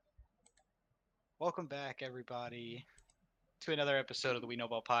Welcome back, everybody, to another episode of the We Know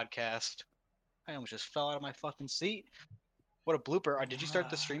Ball podcast. I almost just fell out of my fucking seat. What a blooper. Did you start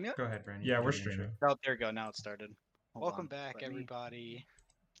the stream yet? Go ahead, Brandon. Yeah, You we're can hear streaming. me. Oh, there we go. Now it started. Hold Welcome on. back, Let me- everybody,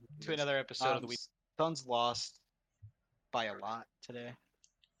 to another episode of the We Suns lost by a lot today.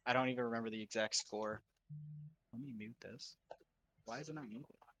 I don't even remember the exact score. Let me mute this. Why is it not muted?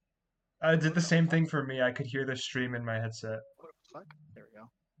 I did the same thing for me. I could hear the stream in my headset. What the fuck? There we go.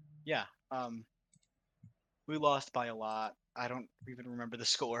 Yeah. We lost by a lot. I don't even remember the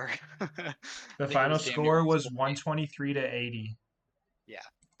score. I The think it final was damn near score was 40. 123 to 80.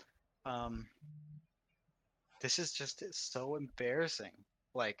 Um, this is just so embarrassing.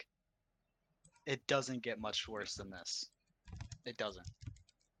 Like, it doesn't get much worse than this. It doesn't.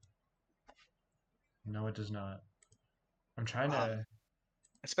 No, it does not. I'm trying to.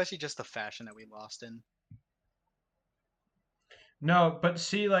 Especially just the fashion that we lost in. No, but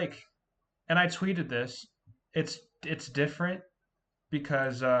see, like, and I tweeted this. It's different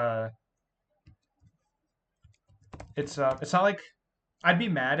because it's not like I'd be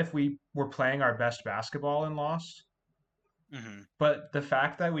mad if we were playing our best basketball and lost. Mm-hmm. But the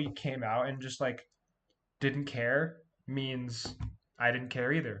fact that we came out and just like didn't care means I didn't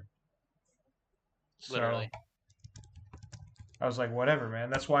care either. So Literally. I was like, whatever, man.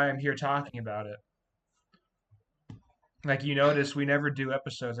 That's why I'm here talking about it. Like you notice, we never do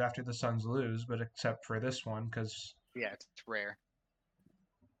episodes after the Suns lose, but except for this one, because Yeah, it's rare.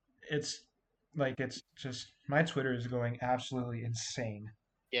 it's like it's just my Twitter is going absolutely insane.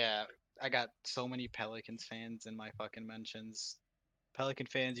 Yeah, I got so many Pelicans fans in my fucking mentions. Pelican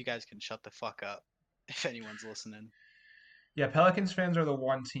fans, you guys can shut the fuck up if anyone's listening. Yeah, Pelicans fans are the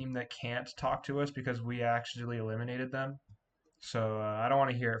one team that can't talk to us because we actually eliminated them. So I don't want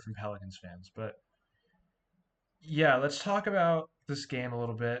to hear it from Pelicans fans. But yeah, let's talk about this game a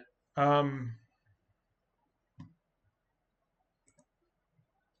little bit.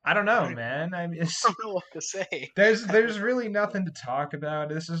 I don't know, man. I mean, I don't know what to say. there's really nothing to talk about.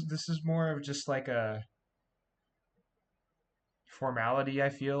 This is more of just like a formality, I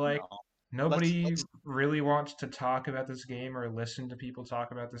feel like. No. Nobody let's- really wants to talk about this game or listen to people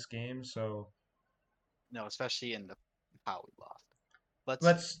talk about this game, so No, especially in the how we lost.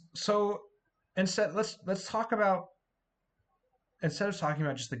 let's talk about instead of talking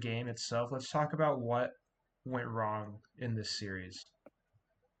about just the game itself, let's talk about what went wrong in this series.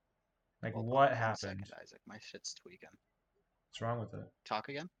 Like Hold on what 1 happened? second, Isaac. My shit's tweaking. What's wrong with it? Talk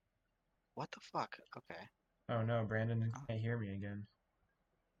again? What the fuck? Okay. Oh no, Brandon Oh. can't hear me again.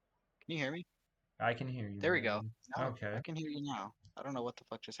 Can you hear me? I can hear you. There we go. Brandon. Now Okay. I can hear you now. I don't know what the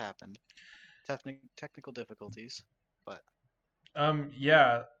fuck just happened. Technical difficulties.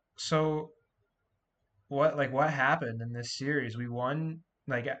 Yeah. So what happened in this series? We won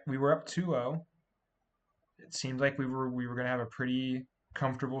like we were up 2-0. It seemed like we were going to have a pretty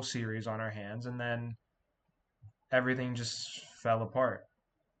comfortable series on our hands, and then everything just fell apart.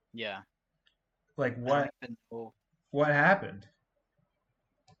 Yeah. Like I don't even know. what happened?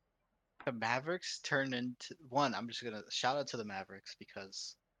 The Mavericks turned into one. I'm just gonna shout out to the Mavericks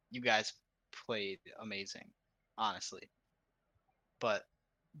because you guys played amazing, honestly. But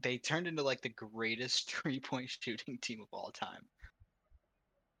they turned into like the greatest 3-point shooting team of all time.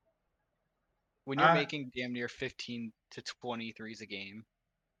 When you're I- making damn near 15 to 23s a game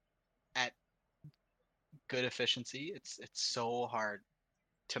at good efficiency, it's so hard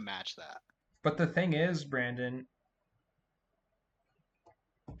to match that. But the thing is, Brandon,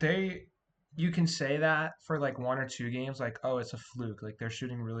 you can say that for like one or two games, like, oh, it's a fluke. Like they're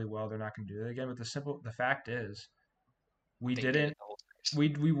shooting really well, they're not gonna do it again. But the fact is, we They did didn't it the whole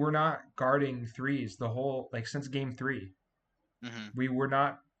series. we were not guarding threes the whole like since game 3. Mm-hmm. We were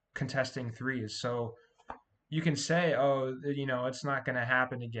not contesting threes. So you can say, oh, it's not going to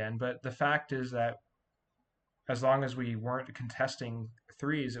happen again. But the fact is that as long as we weren't contesting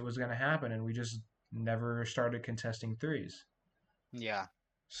threes, it was going to happen. And we just never started contesting threes. Yeah.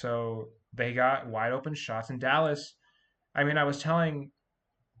 So they got wide open shots. And Dallas, I mean, I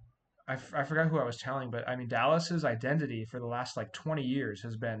forgot who I was telling, but I mean, Dallas's identity for the last like 20 years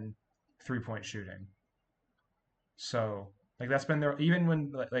has been 3-point shooting. So like that's been their even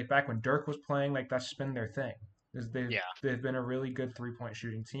when like back when Dirk was playing, like that's been their thing. They've been a really good 3-point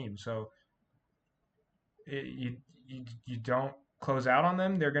shooting team. So you don't close out on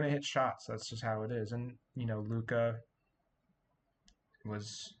them, they're gonna hit shots. That's just how it is. And Luka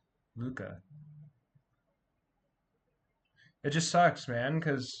was Luka. It just sucks, man,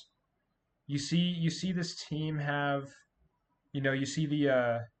 because you see this team have, you see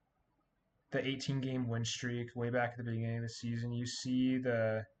the 18 game win streak way back at the beginning of the season. You see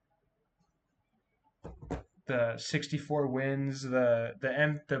the 64 wins, the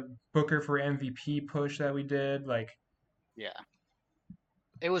Booker for MVP push that we did. Like Yeah.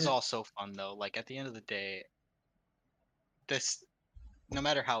 It was it, all so fun though. Like at the end of the day, this no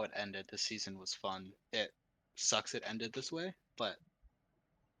matter how it ended, the season was fun. It sucks it ended this way, but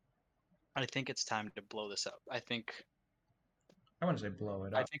I think it's time to blow this up. I wouldn't say blow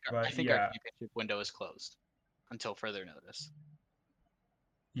it up, I but think our yeah, championship window is closed until further notice.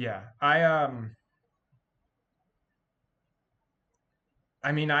 yeah.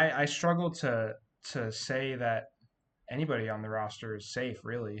 I mean, I struggle to say that anybody on the roster is safe,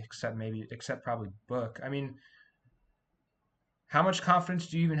 really, except probably Book. I mean, how much confidence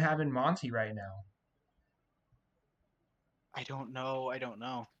do you even have in Monty right now? I don't know. I don't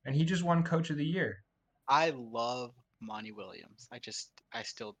know. And he just won Coach of the Year. I love Monty Williams. I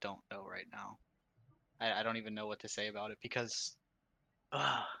still don't know right now. I don't even know what to say about it because,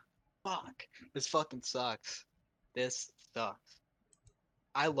 ugh, fuck, this fucking sucks. This sucks.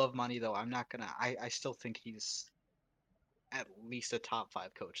 I love Monty though. I'm not gonna. I still think he's at least a top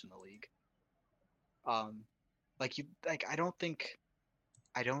five coach in the league. Um, like I don't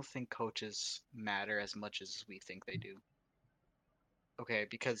think coaches matter as much as we think they do. Okay,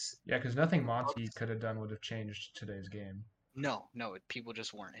 because Yeah, because the nothing Monty Bucks, could have done would have changed today's game. no, people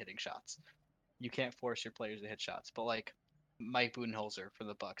just weren't hitting shots. You can't force your players to hit shots. But like Mike Budenholzer for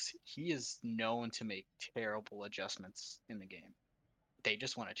the Bucks, he is known to make terrible adjustments in the game. They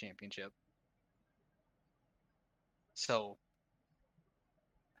just won a championship, so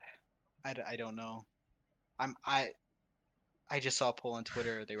I don't know. I'm I just saw a poll on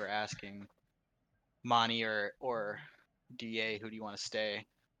Twitter. They were asking Monty or Da, who do you want to stay?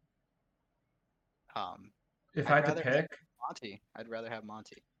 Um, If I I'd had to rather have pick Monty. I'd rather have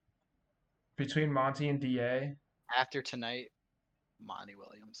Monty. between Monty and Da, After tonight, Monty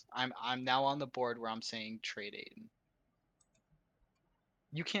Williams. I'm now on the board where I'm saying trade Aiden.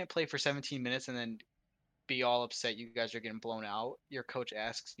 You can't play for 17 minutes and then be all upset you guys are getting blown out. Your coach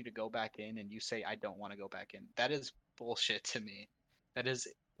asks you to go back in and you say I don't want to go back in. That is bullshit to me. That is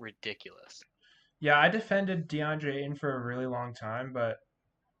ridiculous. yeah, I defended DeAndre Ayton for a really long time, but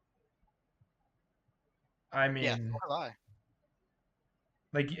I Yeah, so mean, have I.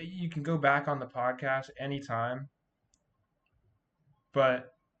 like you can go back on the podcast anytime,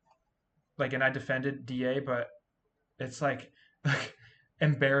 but like, and I defended Da, but it's like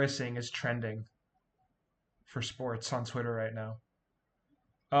embarrassing is trending for sports on Twitter right now.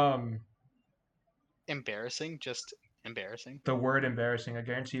 Um, Embarrassing, just embarrassing. the word embarrassing. I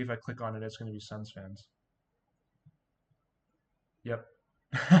guarantee you if I click on it, it's going to be Suns fans. Yep.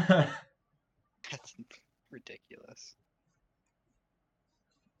 That's ridiculous.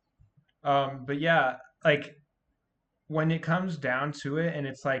 But yeah, like when it comes down to it, and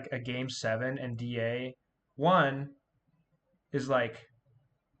it's like a game 7, and Da one is like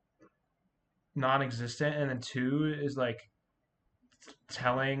non-existent, and then two is like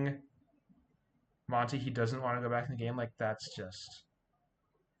telling Monty he doesn't want to go back in the game. Like that's just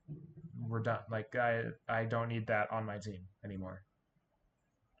we're done. Like I don't need that on my team anymore.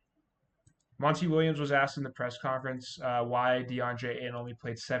 Monty Williams was asked in the press conference why DeAndre Ayton only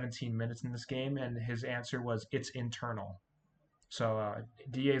played 17 minutes in this game, and his answer was it's internal. So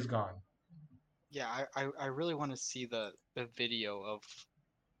Da's gone. Yeah, I really want to see the video of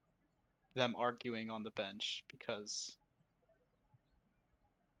them arguing on the bench because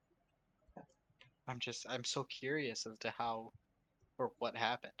I'm so curious as to how or what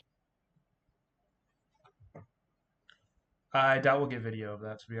happened. I doubt we'll get video of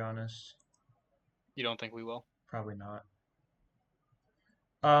that, to be honest. You don't think we will? Probably not.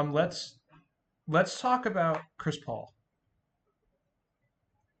 Let's talk about Chris Paul.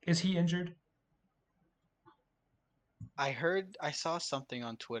 Is he injured? I saw something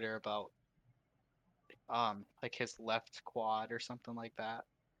on Twitter about like his left quad or something like that.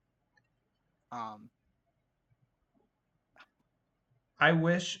 Um I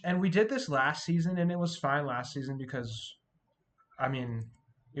wish, and we did this last season, and it was fine last season because, I mean,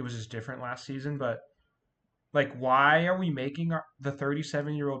 it was just different last season. But like, why are we making the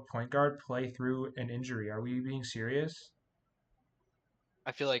 37-year-old point guard play through an injury? Are we being serious?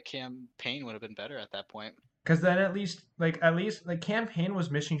 I feel like Cam Payne would have been better at that point. Because then at least Cam Payne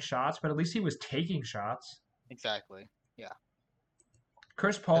was missing shots, but at least he was taking shots. Exactly. Yeah.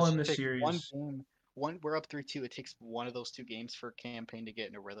 Chris Paul Because in it this takes one series, game, one we're up 3-2. It takes one of those two games for Cam Payne to get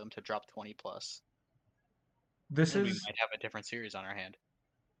in a rhythm to drop 20 plus, this and we is might have a different series on our hand.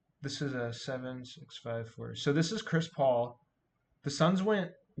 this is a 7-6-5-4. So this is Chris Paul. The Suns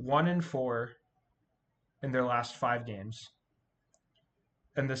went 1-4 in their last 5 games.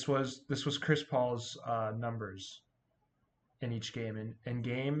 and this was Chris Paul's numbers in each game. In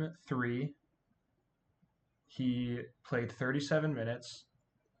game 3, he played 37 minutes,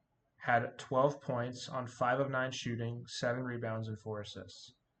 had 12 points on 5 of 9 shooting, 7 rebounds, and 4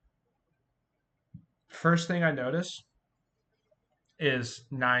 assists. First thing I notice is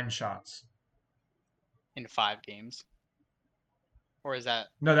 9 shots. In 5 games, or is that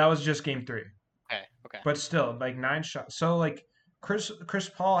No, that was just game 3. okay? Okay. But still, like 9 shots. So like Chris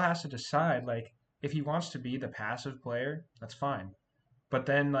Paul has to decide like if he wants to be the passive player, that's fine. But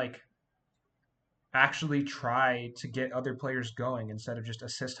then like actually try to get other players going instead of just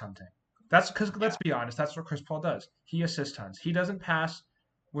assist hunting. That's because Yeah. let's be honest, that's what Chris Paul does. He assist hunts. He doesn't pass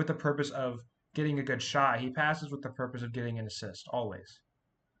with the purpose of getting a good shot. He passes with the purpose of getting an assist always.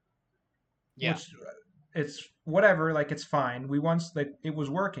 Yeah. Which it's whatever, like it's fine. We once like it was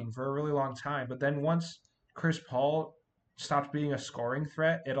working for a really long time, but then once Chris Paul stopped being a scoring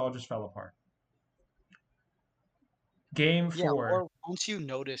threat, it all just fell apart. Game Yeah. 4, Or once you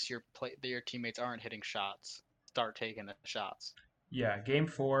notice that your teammates aren't hitting shots, start taking the shots. yeah, game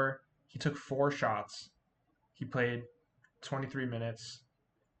 4, he took 4 shots. He played 23 minutes.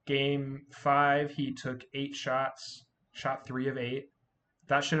 Game 5, he took 8 shots, shot 3 of 8.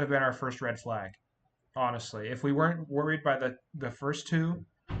 That should have been our first red flag, honestly. If we weren't worried by the first 2,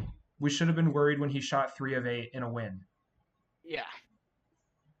 we should have been worried when he shot 3 of 8 in a win. Yeah.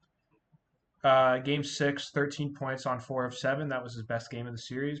 Game 6, 13 points on 4 of 7. That was his best game of the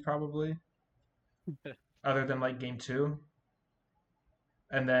series, probably, other than like game 2.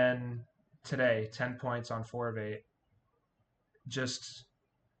 And then today, 10 points on 4 of 8. Just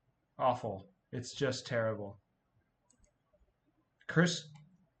awful. It's just terrible. Chris,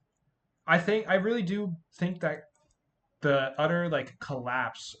 I really do think that the utter like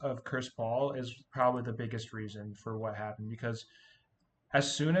collapse of Chris Paul is probably the biggest reason for what happened because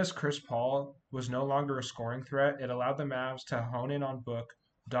as soon as Chris Paul was no longer a scoring threat, it allowed the Mavs to hone in on Book,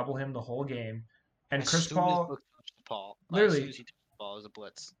 double him the whole game, and As Chris soon as Paul Book touched the ball, as soon literally as he touched the ball, it was a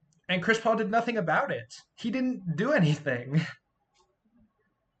blitz. and Chris Paul did nothing about it. He didn't do anything.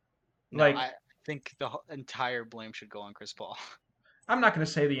 No, Like I think the entire blame should go on Chris Paul. I'm not going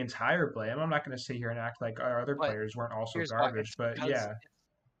to say the entire blame. I'm not going to sit here and act like our other But players weren't also here's why. garbage, It's but because yeah.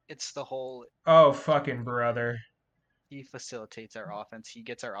 it's the whole Oh fucking brother. he facilitates our offense. He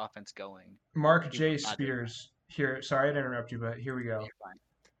gets our offense going. Mark He was J. not doing Spears here. Sorry to interrupt you, but here we that. go. You're fine.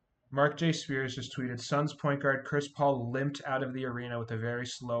 Mark J. Spears just tweeted Suns point guard Chris Paul limped out of the arena with a very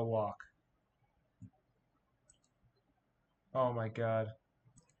slow walk. Oh my god.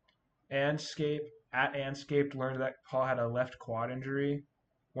 Anscape at Anscape learned that Paul had a left quad injury.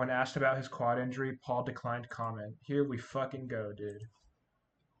 When asked about his quad injury, Paul declined comment. Here we fucking go, dude.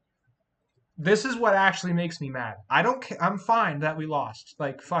 This is what actually makes me mad. I don't care. I'm fine that we lost.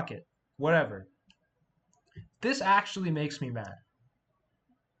 Like, fuck it. Whatever. This actually makes me mad.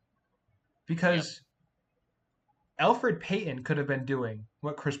 Because Elfrid Payton could have been doing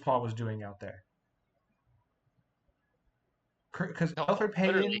what Chris Paul was doing out there. Because No, Elfrid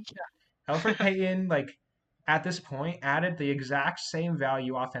literally. Payton, like at this point, added the exact same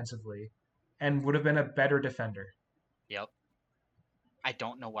value offensively, and would have been a better defender. Yep. I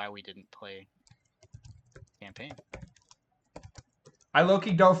don't know why we didn't play campaign. I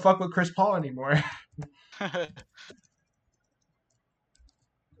low-key don't fuck with Chris Paul anymore.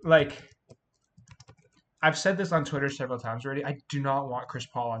 Like, I've said this on Twitter several times already. I do not want Chris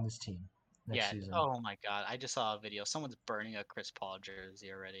Paul on this team next Yeah. season. Oh my God. I just saw a video. Someone's burning a Chris Paul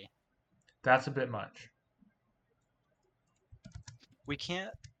jersey already. That's a bit much. We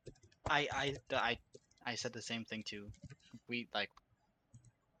can't. I said the same thing too. We like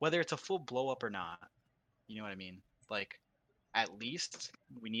whether it's a full blow up or not. You know what I mean? Like, at least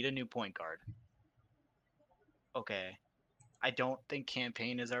we need a new point guard. Okay. I don't think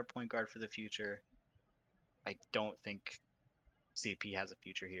Campaign is our point guard for the future. I don't think CP has a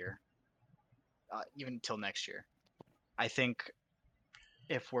future here, even until next year. I think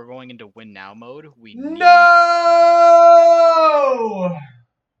if we're going into win now mode, we need. No!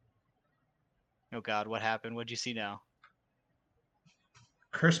 Oh God, what happened? What'd you see now?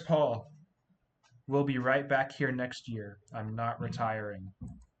 Chris Paul will be right back here next year. I'm not retiring.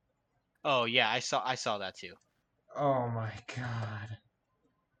 Oh yeah, I saw that too. Oh my god.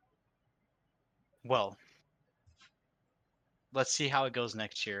 Well, let's see how it goes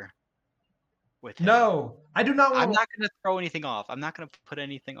next year with him. No, I do not want. I'm not gonna throw anything off. I'm not gonna put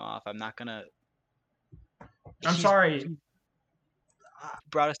anything off. I'm not gonna. I'm He's sorry.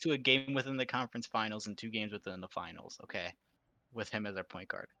 brought us to a game within the conference finals and 2 games within the finals. Okay, with him as our point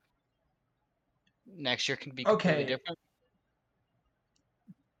guard. Next year can be completely Okay. different.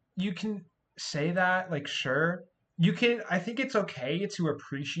 you can say that, like, sure. You can. I think it's okay to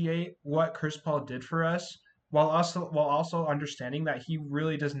appreciate what Chris Paul did for us, while also understanding that he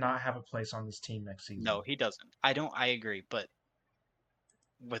really does not have a place on this team next season. No, he doesn't. I don't. I agree, but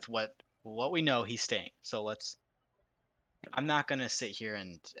with what we know, he's staying. So let's. I'm not gonna sit here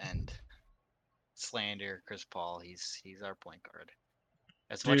and slander Chris Paul. He's our point guard.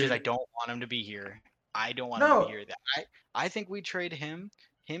 As much as I Dude, don't want him to be here, I don't want him to be no, here. That I think we trade him,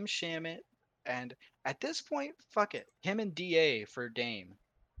 Shamit, and at this point, fuck it. Him and Da for Dame.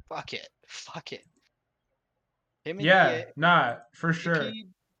 Fuck it. Fuck it. Him and yeah, Da nah, for sure. VP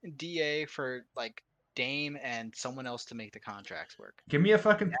Da for like Dame and someone else to make the contracts work. Give me a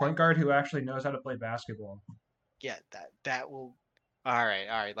fucking point guard who actually knows how to play basketball. Yeah, that will. All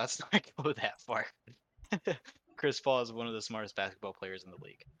right. Let's not go that far. Chris Paul is one of the smartest basketball players in the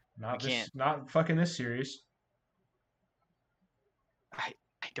league. We can't. Not fucking this series. I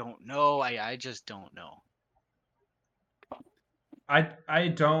don't know. I just don't know. I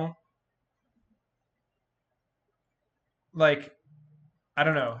don't like. I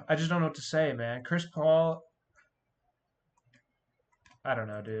don't know. I just don't know what to say, man. Chris Paul. I don't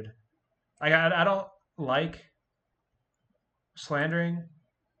know, dude. I don't like slandering,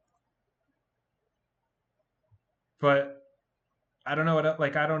 but I don't know what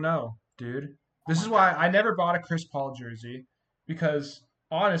like I don't know, dude. Oh This my is why God. I never bought a Chris Paul jersey because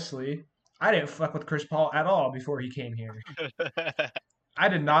honestly, I didn't fuck with Chris Paul at all before he came here. I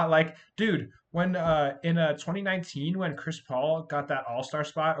did not like, dude. When in 2019 when Chris Paul got that All Star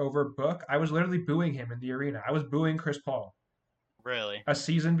spot over Book, I was literally booing him in the arena. I was booing Chris Paul Really? a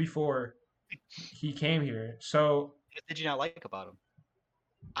season before he came here. So What did you not like about him?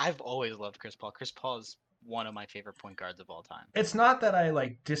 I've always loved Chris Paul. Chris Paul is one of my favorite point guards of all time. it's not that I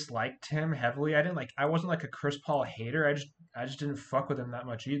like disliked him heavily. I wasn't like a Chris Paul hater. I just didn't fuck with him that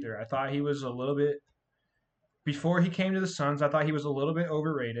much either. I thought he was a little bit before he came to the Suns. I thought he was a little bit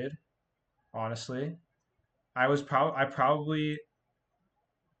overrated. Honestly, I probably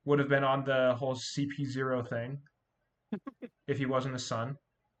would have been on the whole CP0 thing if he wasn't a Sun.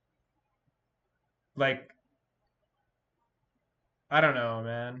 Like I don't know,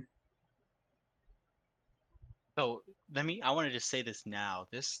 man. So I want to just say this now.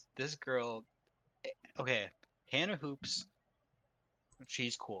 This girl, okay, Hannah Hoops,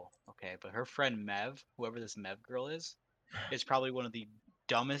 she's cool, okay, but her friend Mev, whoever this Mev girl is probably one of the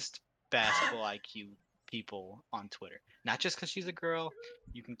dumbest basketball IQ people on Twitter. Not just because she's a girl,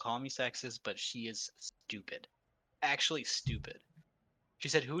 you can call me sexist, but she is stupid. Actually stupid. She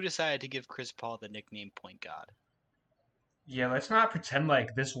said, "Who decided to give Chris Paul the nickname Point God?" Yeah, let's not pretend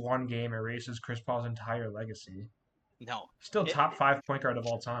like this one game erases Chris Paul's entire legacy. No, Still it, top five point guard of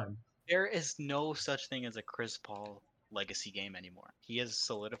all time. there is no such thing as a Chris Paul legacy game anymore. He has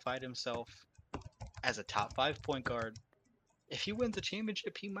solidified himself as a top five point guard. If he wins a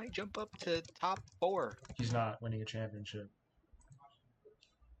championship, he might jump up to top four. He's not winning a championship.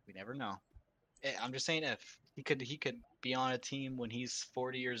 We never know. I'm just saying, if he could be on a team when he's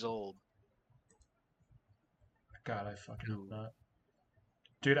 40 years old. God, I fucking hope Who not.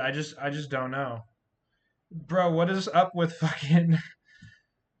 Dude, I just don't know. Bro, what is up with fucking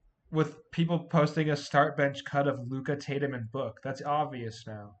with people posting a start bench cut of Luca Tatum and Book? That's obvious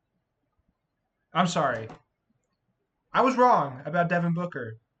now. I'm sorry. I was wrong about Devin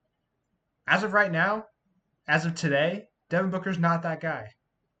Booker. As of right now, as of today, Devin Booker's not that guy.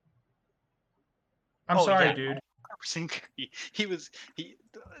 I'm Oh sorry, yeah, dude. 100% agree. He was he.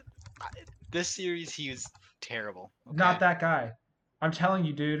 This series he was terrible. Not Okay, that guy. I'm telling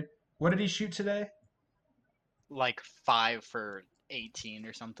you, dude. What did he shoot today? like 5 for 18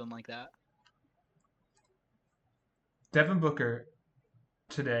 or something like that. Devin Booker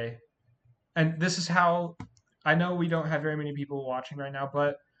today. And this is how I know we don't have very many people watching right now,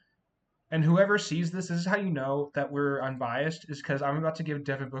 but and whoever sees this is how you know that we're unbiased is because I'm about to give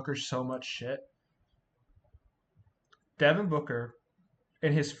Devin Booker so much shit. Devin Booker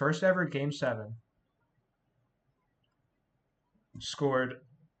in his first ever game 7 scored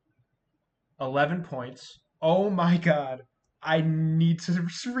 11 points. Oh my god. I need to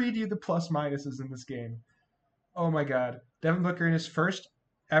read you the plus minuses in this game. Oh my god. Devin Booker in his first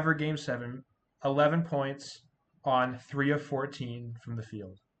ever game 7, 11 points on 3 of 14 from the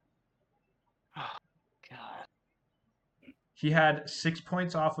field. Oh God. He had 6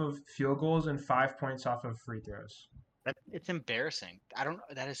 points off of field goals and 5 points off of free throws. It's embarrassing. I don't.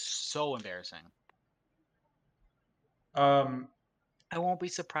 That is so embarrassing. Um, I won't be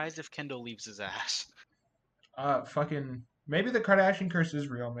surprised if Kendall leaves his ass. fucking maybe the Kardashian curse is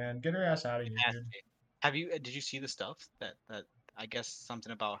real, man. Get her ass out of It here, has dude. to be. Have you? Did you see the stuff that I guess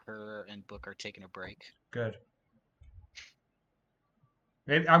something about her and Booker taking a break. Good.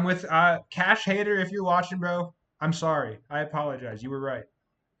 Maybe I'm with Cash Hater. If you're watching, bro, I'm sorry. I apologize. You were right.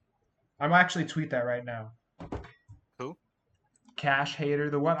 I'm actually tweet that right now. Who? Cash Hater.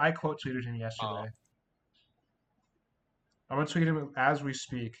 The one I quote tweeted him Oh, yesterday. I'm gonna tweet him as we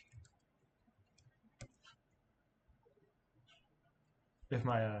speak. If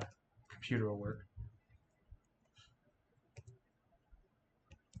my computer will work.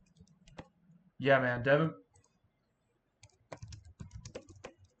 Yeah, man. Devin.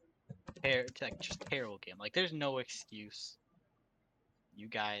 like just terrible game. Like there's no excuse. You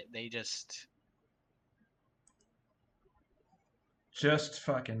guys, they just. Just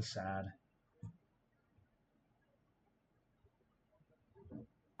fucking sad.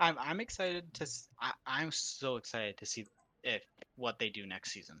 I'm excited to. I'm so excited to see if what they do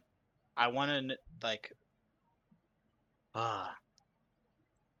next season. I want to like.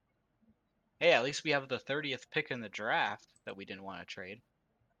 Hey, at least we have the 30th pick in the draft that we didn't want to trade.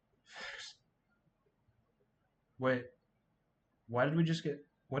 Wait, why did we just get?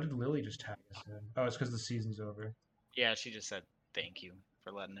 What did Lily just tag us in? Oh, it's because the season's over. Yeah, she just said thank you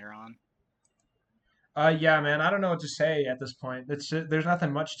for letting her on. Yeah, man. I don't know what to say at this point. There's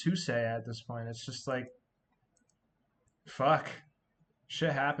nothing much to say at this point. It's just like, fuck,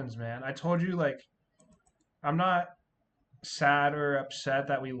 shit happens, man. I told you, like, I'm not sad or upset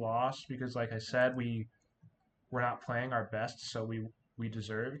that we lost because, like I said, we're not playing our best, so we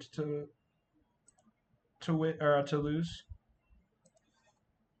deserved to win or to lose.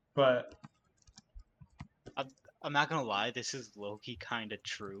 But I'm not gonna lie, this is low-key kind of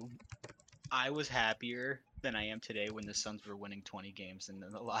true. I was happier than I am today when the Suns were winning 20 games in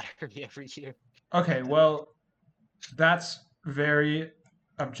the lottery every year. okay, well, that's very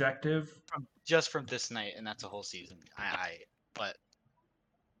objective. Just from this night, and that's a whole season. But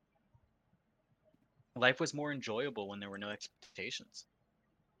life was more enjoyable when there were no expectations.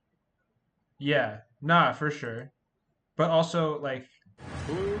 Yeah, nah, for sure. But also, like,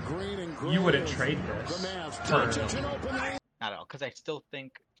 Blue, green, and gray you wouldn't trade this for. Not at all, because I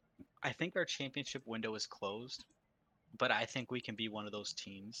think our championship window is closed, but I think we can be one of those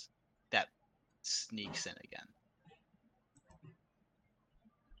teams that sneaks in again.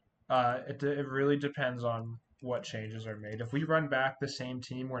 It really depends on what changes are made. If we run back the same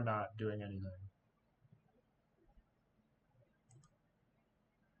team, we're not doing anything.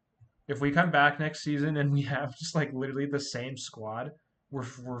 If we come back next season and we have just like literally the same squad,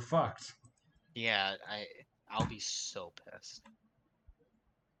 we're fucked. Yeah, I'll be so pissed.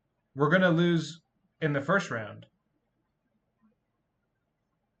 We're gonna lose in the first round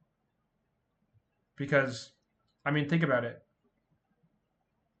because, I mean, think about it.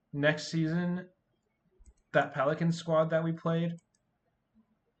 Next season, that Pelican squad that we played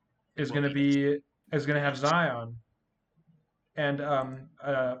is gonna have Zion and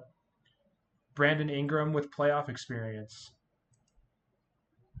Brandon Ingram with playoff experience.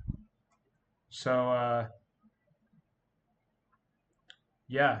 So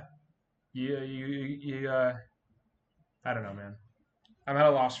yeah, you I don't know, man. I'm at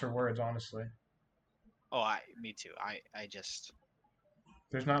a loss for words, honestly. Oh, me too. I just.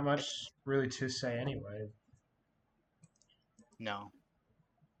 There's not much really to say anyway. No.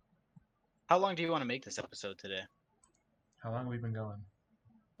 How long do you want to make this episode today? How long have we been going?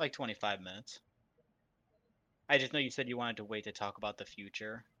 Like 25 minutes. I just know you said you wanted to wait to talk about the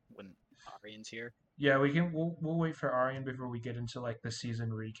future when Arian's here. Yeah, we can. We'll wait for Arian before we get into like the season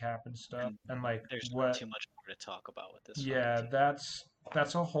recap and stuff, and like there's what. Not too much more to talk about with this. Yeah, that's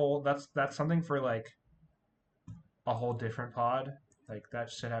a whole. That's something for like a whole different pod. Like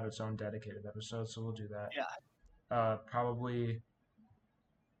that should have its own dedicated episode, so we'll do that. Yeah. Probably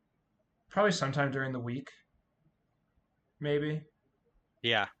sometime during the week. Maybe.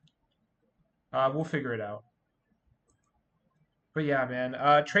 Yeah. We'll figure it out. But yeah,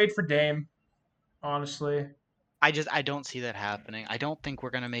 man. Trade for Dame. Honestly, I don't see that happening. I don't think we're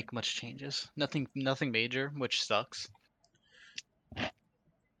gonna make much changes. Nothing major, which sucks.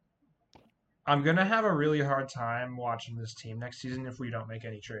 I'm gonna have a really hard time watching this team next season if we don't make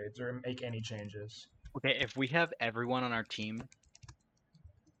any trades or make any changes. Okay, if we have everyone on our team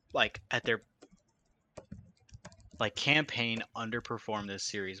like at their like campaign underperform this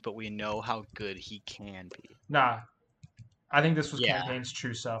series, but we know how good he can be. Nah. I think this was Campaign's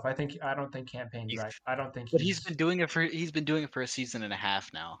true self. I don't think Campaign's right. I don't think But he's been doing it for a season and a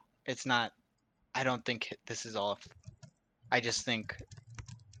half now. It's not. I don't think this is all. I just think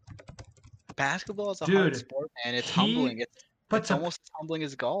basketball is a hard sport, and it's humbling. It's almost as humbling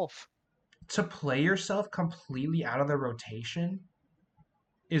as golf. to play yourself completely out of the rotation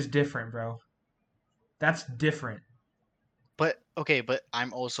is different, bro. That's different. But okay, but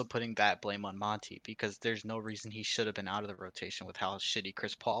I'm also putting that blame on Monty because there's no reason he should have been out of the rotation with how shitty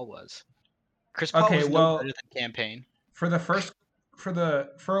Chris Paul was. Chris Paul Okay, was no better well, than Campaign. for the first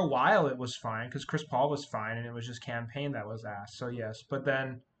for a while it was fine because Chris Paul was fine and it was just campaign that was asked. So yes, but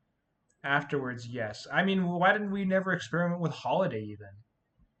then afterwards, yes. I mean, why didn't we never experiment with Holiday even?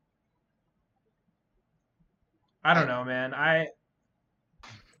 I don't I know, man.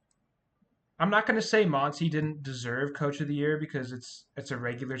 I'm not going to say Monty didn't deserve Coach of the Year because it's a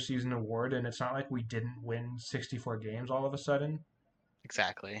regular season award and it's not like we didn't win 64 games all of a sudden.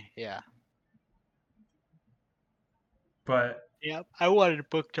 exactly. Yeah. But Yep. I wanted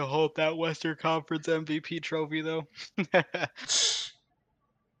Book to hold that Western Conference MVP trophy though.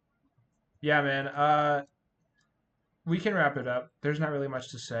 yeah, man. We can wrap it up. There's not really much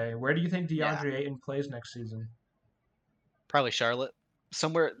to say. Where do you think Yeah. DeAndre Ayton plays next season? Probably Charlotte.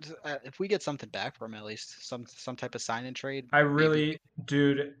 Somewhere if we get something back from him at least, some type of sign and trade, I maybe. really,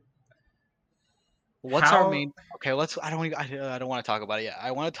 dude. What's our How main? Okay, let's. I don't. Even, I don't want to talk about it yet.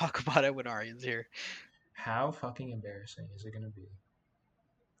 I want to talk about it when Aryan's here. how fucking embarrassing is it going to be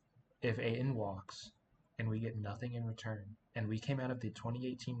if Ayton walks and we get nothing in return and we came out of the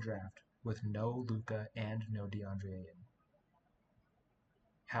 2018 draft with no Luca and no DeAndre Ayton?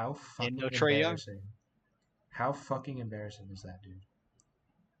 How And fucking no Trey Young. embarrassing. How fucking embarrassing is that, dude?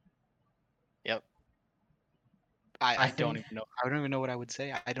 Yep. I I don't think even know. I don't even know what I would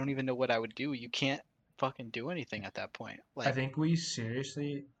say. I don't even know what I would do. You can't fucking do anything at that point. I Like, think we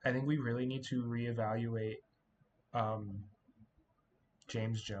seriously I think we really need to reevaluate um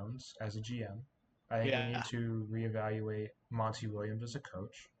James Jones as a GM. I think we yeah. need to reevaluate Monty Williams as a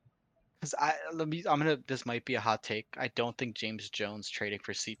coach. Because I let me. I'm gonna. This might be a hot take. I don't think James Jones trading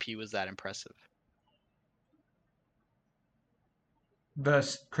for CP was that impressive. The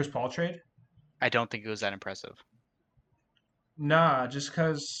Chris Paul trade? I don't think it was that impressive. Nah, just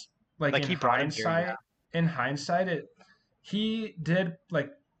because like Like he brought him here. Yeah. in hindsight, it he did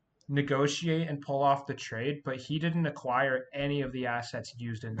like negotiate and pull off the trade, but he didn't acquire any of the assets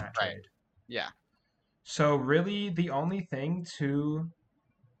used in that Right. trade. Yeah. So really, the only thing to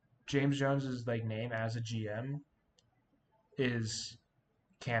James Jones's like name as a GM is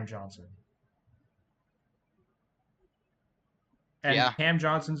Cam Johnson, and Yeah. Cam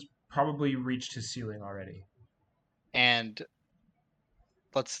Johnson's probably reached his ceiling already. And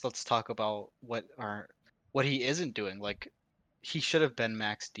let's talk about what he isn't doing. Like he should have been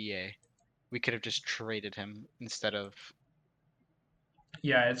max DA. We could have just traded him instead of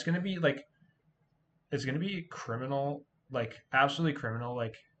Yeah, it's gonna be criminal, like absolutely criminal.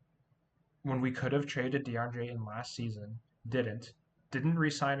 Like when we could have traded DeAndre in last season, didn't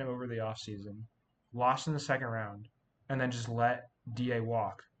re-sign him over the offseason, lost in the second round, and then just let Da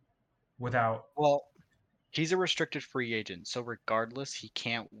walk without. well, he's a restricted free agent, so regardless, he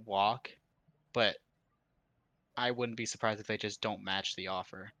can't walk. But I wouldn't be surprised if they just don't match the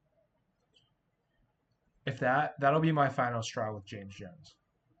offer. If that'll be my final straw with James Jones.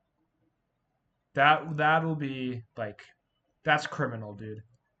 That'll be like that's criminal, dude.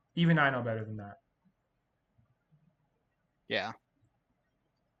 Even I know better than that. Yeah.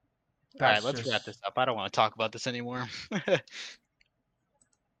 All right, That's let's wrap just this up. I don't want to talk about this anymore.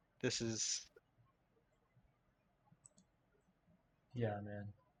 This is yeah, man.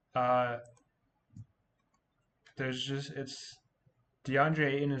 Uh, there's just it's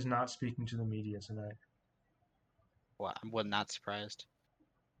DeAndre Ayton is not speaking to the media tonight. well, I'm not surprised.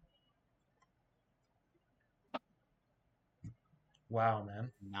 Wow,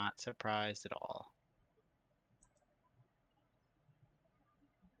 man. Not surprised at all.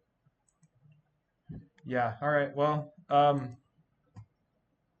 Yeah. All right. Well,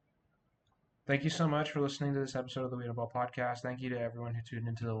 thank you so much for listening to this episode of the Weedle Ball Podcast. Thank you to everyone who tuned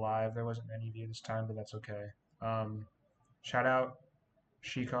into the live. There wasn't many of you this time, but that's okay. Shout out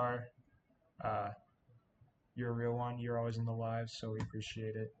Shikar. Uh, you're a real one. You're always in the live, so we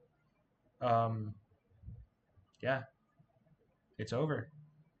appreciate it. Um, yeah, it's over.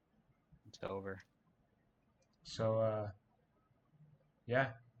 It's over. So, yeah,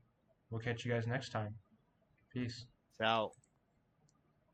 we'll catch you guys next time. Peace. It's out.